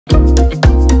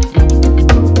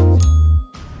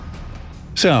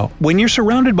So, when you're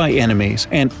surrounded by enemies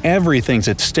and everything's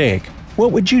at stake,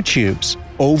 what would you choose?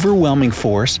 Overwhelming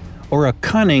force or a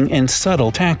cunning and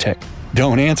subtle tactic?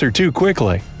 Don't answer too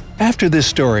quickly. After this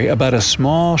story about a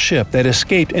small ship that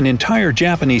escaped an entire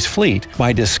Japanese fleet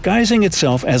by disguising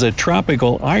itself as a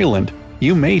tropical island,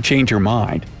 you may change your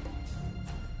mind.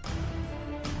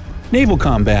 Naval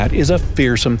combat is a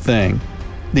fearsome thing.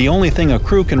 The only thing a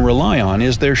crew can rely on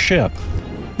is their ship.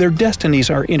 Their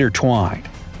destinies are intertwined.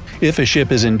 If a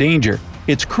ship is in danger,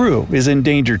 its crew is in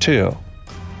danger too.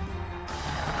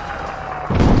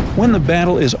 When the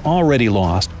battle is already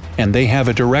lost and they have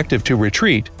a directive to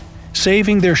retreat,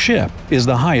 saving their ship is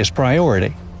the highest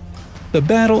priority. The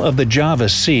Battle of the Java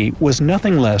Sea was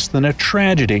nothing less than a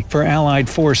tragedy for Allied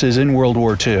forces in World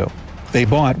War II. They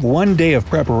bought one day of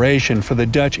preparation for the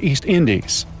Dutch East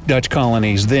Indies, Dutch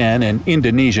colonies then and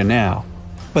Indonesia now.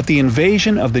 But the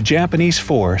invasion of the Japanese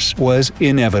force was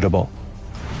inevitable.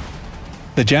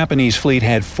 The Japanese fleet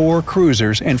had 4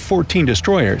 cruisers and 14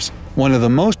 destroyers, one of the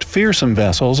most fearsome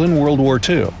vessels in World War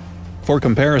II. For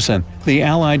comparison, the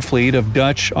Allied fleet of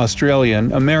Dutch,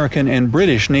 Australian, American, and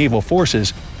British naval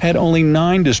forces had only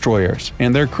 9 destroyers,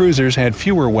 and their cruisers had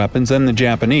fewer weapons than the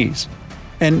Japanese.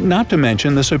 And not to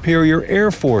mention the superior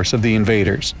air force of the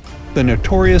invaders. The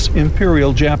notorious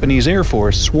Imperial Japanese Air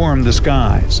Force swarmed the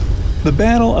skies. The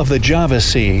Battle of the Java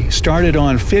Sea started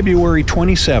on February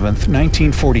 27,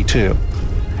 1942.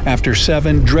 After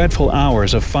 7 dreadful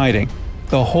hours of fighting,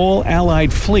 the whole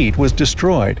Allied fleet was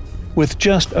destroyed, with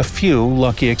just a few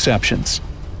lucky exceptions.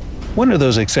 One of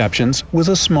those exceptions was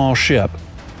a small ship,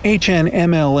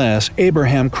 HN-MLS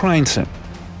Abraham Cunning.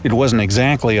 It wasn't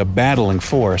exactly a battling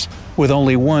force, with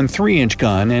only one 3-inch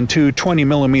gun and 2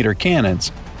 20mm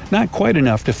cannons. Not quite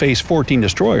enough to face 14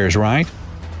 destroyers, right?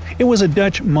 It was a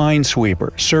Dutch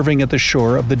minesweeper serving at the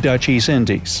shore of the Dutch East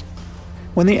Indies.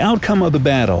 When the outcome of the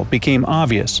battle became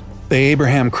obvious, the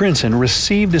Abraham Cunning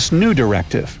received this new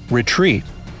directive – retreat.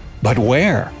 But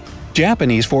where?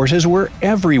 Japanese forces were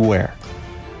everywhere.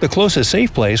 The closest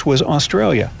safe place was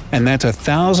Australia, and that's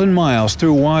 1,000 miles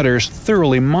through waters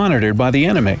thoroughly monitored by the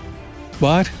enemy.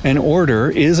 But an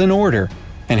order is an order,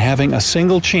 and having a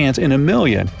single chance in a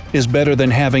million is better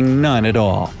than having none at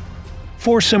all.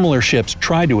 4 similar ships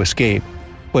tried to escape,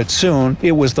 but soon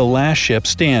it was the last ship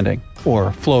standing,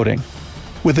 or floating.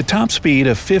 With a top speed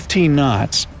of 15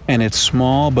 knots and its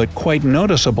small but quite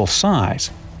noticeable size,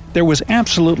 there was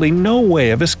absolutely no way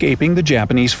of escaping the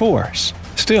Japanese force.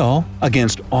 Still,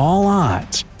 against all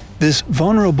odds, this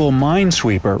vulnerable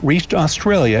minesweeper reached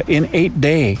Australia in 8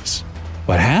 days.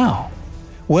 But how?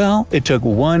 Well, it took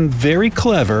one very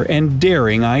clever and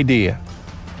daring idea.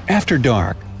 After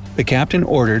dark, the captain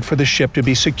ordered for the ship to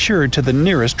be secured to the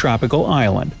nearest tropical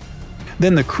island.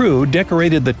 Then the crew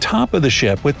decorated the top of the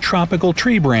ship with tropical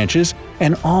tree branches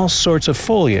and all sorts of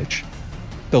foliage.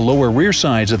 The lower rear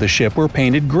sides of the ship were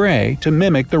painted gray to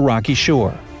mimic the rocky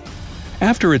shore.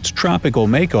 After its tropical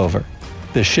makeover,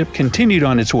 the ship continued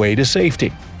on its way to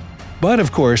safety. But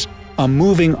of course, a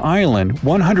moving island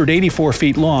 184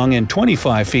 feet long and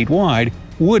 25 feet wide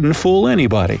wouldn't fool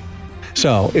anybody.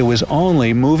 So it was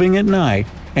only moving at night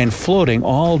and floating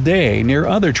all day near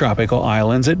other tropical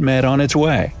islands it met on its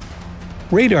way.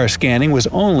 Radar scanning was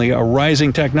only a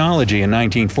rising technology in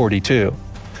 1942,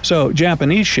 so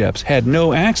Japanese ships had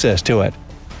no access to it.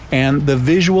 And the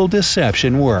visual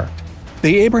deception worked.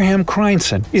 The Abraham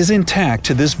Cunning is intact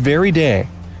to this very day,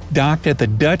 docked at the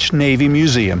Dutch Navy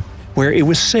Museum, where it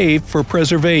was saved for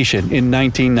preservation in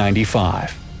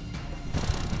 1995.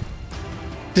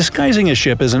 Disguising a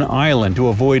ship as an island to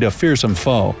avoid a fearsome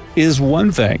foe is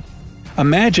one thing.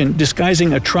 Imagine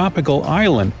disguising a tropical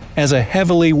island as a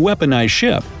heavily weaponized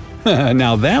ship.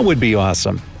 Now that would be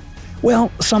awesome.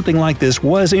 Well, something like this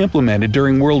was implemented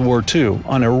during World War II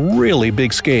on a really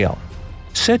big scale.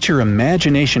 Set your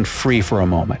imagination free for a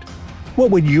moment.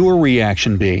 What would your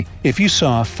reaction be if you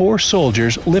saw 4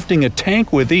 soldiers lifting a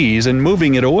tank with ease and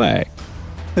moving it away?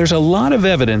 There's a lot of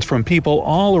evidence from people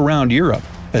all around Europe,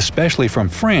 especially from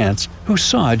France, who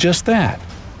saw just that.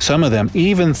 Some of them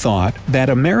even thought that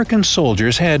American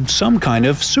soldiers had some kind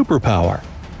of superpower.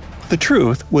 The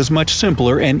truth was much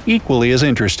simpler and equally as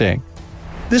interesting.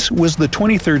 This was the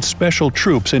 23rd Special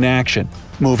Troops in action,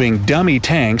 moving dummy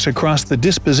tanks across the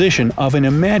disposition of an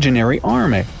imaginary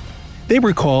army. They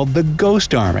were called the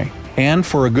Ghost Army, and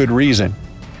for a good reason.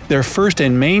 Their first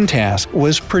and main task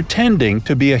was pretending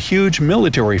to be a huge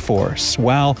military force,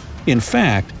 while, in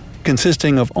fact,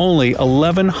 consisting of only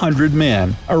 1,100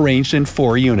 men arranged in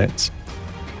 4 units.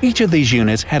 Each of these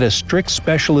units had a strict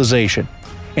specialization,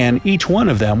 and each one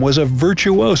of them was a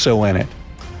virtuoso in it.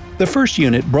 The first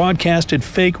unit broadcasted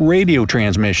fake radio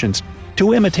transmissions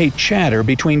to imitate chatter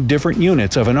between different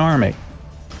units of an army.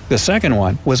 The second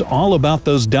one was all about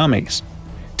those dummies.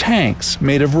 Tanks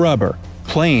made of rubber,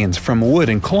 planes from wood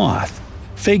and cloth,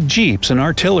 fake jeeps and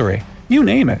artillery, you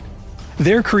name it.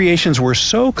 Their creations were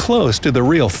so close to the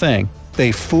real thing,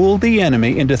 they fooled the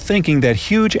enemy into thinking that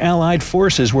huge Allied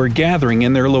forces were gathering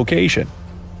in their location.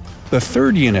 The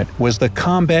third unit was the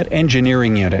Combat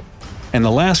Engineering Unit, and the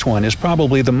last one is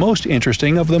probably the most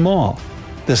interesting of them all,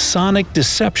 the Sonic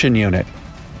Deception Unit.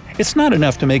 It's not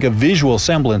enough to make a visual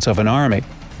semblance of an army.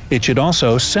 It should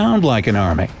also sound like an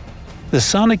army. The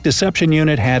Sonic Deception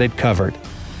Unit had it covered.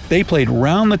 They played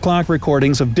round-the-clock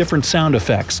recordings of different sound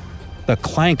effects, the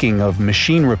clanking of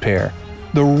machine repair,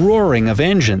 the roaring of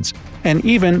engines, and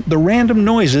even the random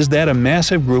noises that a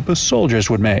massive group of soldiers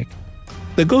would make.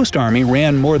 The Ghost Army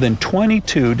ran more than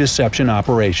 22 deception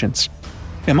operations.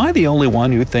 Am I the only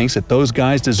one who thinks that those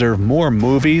guys deserve more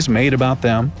movies made about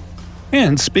them?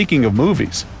 And speaking of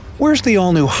movies, where's the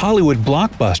all-new Hollywood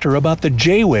blockbuster about the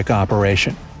Jaywick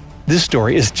operation? This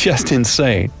story is just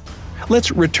insane. Let's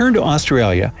return to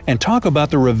Australia and talk about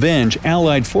the revenge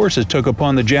Allied forces took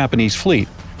upon the Japanese fleet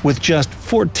with just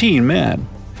 14 men.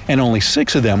 And only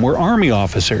 6 of them were army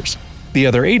officers. The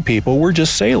other 8 people were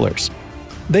just sailors.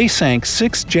 They sank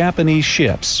 6 Japanese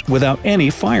ships without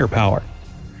any firepower.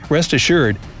 Rest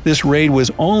assured, this raid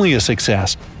was only a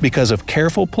success because of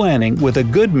careful planning with a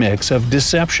good mix of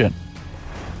deception.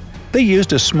 They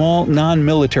used a small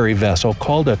non-military vessel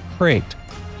called a crate.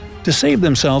 To save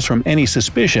themselves from any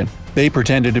suspicion, they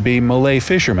pretended to be Malay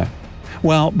fishermen.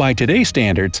 While by today's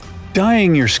standards,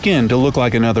 dyeing your skin to look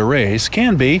like another race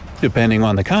can be, depending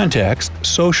on the context,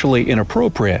 socially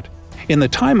inappropriate. In the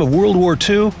time of World War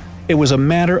II, it was a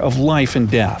matter of life and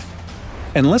death.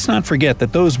 And let's not forget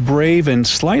that those brave and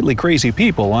slightly crazy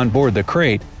people on board the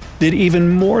crate did even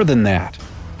more than that.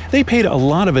 They paid a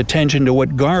lot of attention to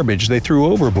what garbage they threw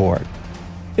overboard.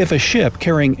 If a ship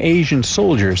carrying Asian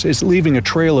soldiers is leaving a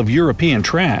trail of European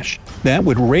trash, that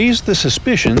would raise the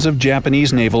suspicions of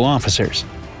Japanese naval officers.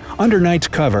 Under night's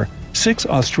cover, 6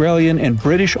 Australian and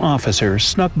British officers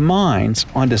snuck mines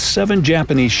onto 7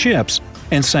 Japanese ships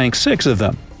and sank 6 of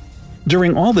them.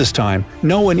 During all this time,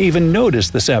 no one even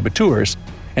noticed the saboteurs,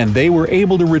 and they were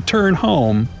able to return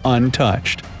home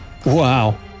untouched.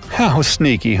 Wow, how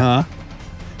sneaky, huh?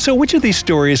 So which of these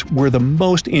stories were the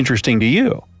most interesting to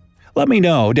you? Let me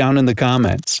know down in the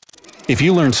comments. If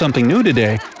you learned something new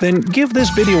today, then give this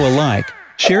video a like,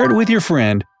 share it with your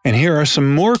friend, and here are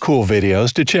some more cool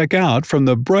videos to check out from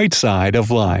the bright side of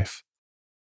life.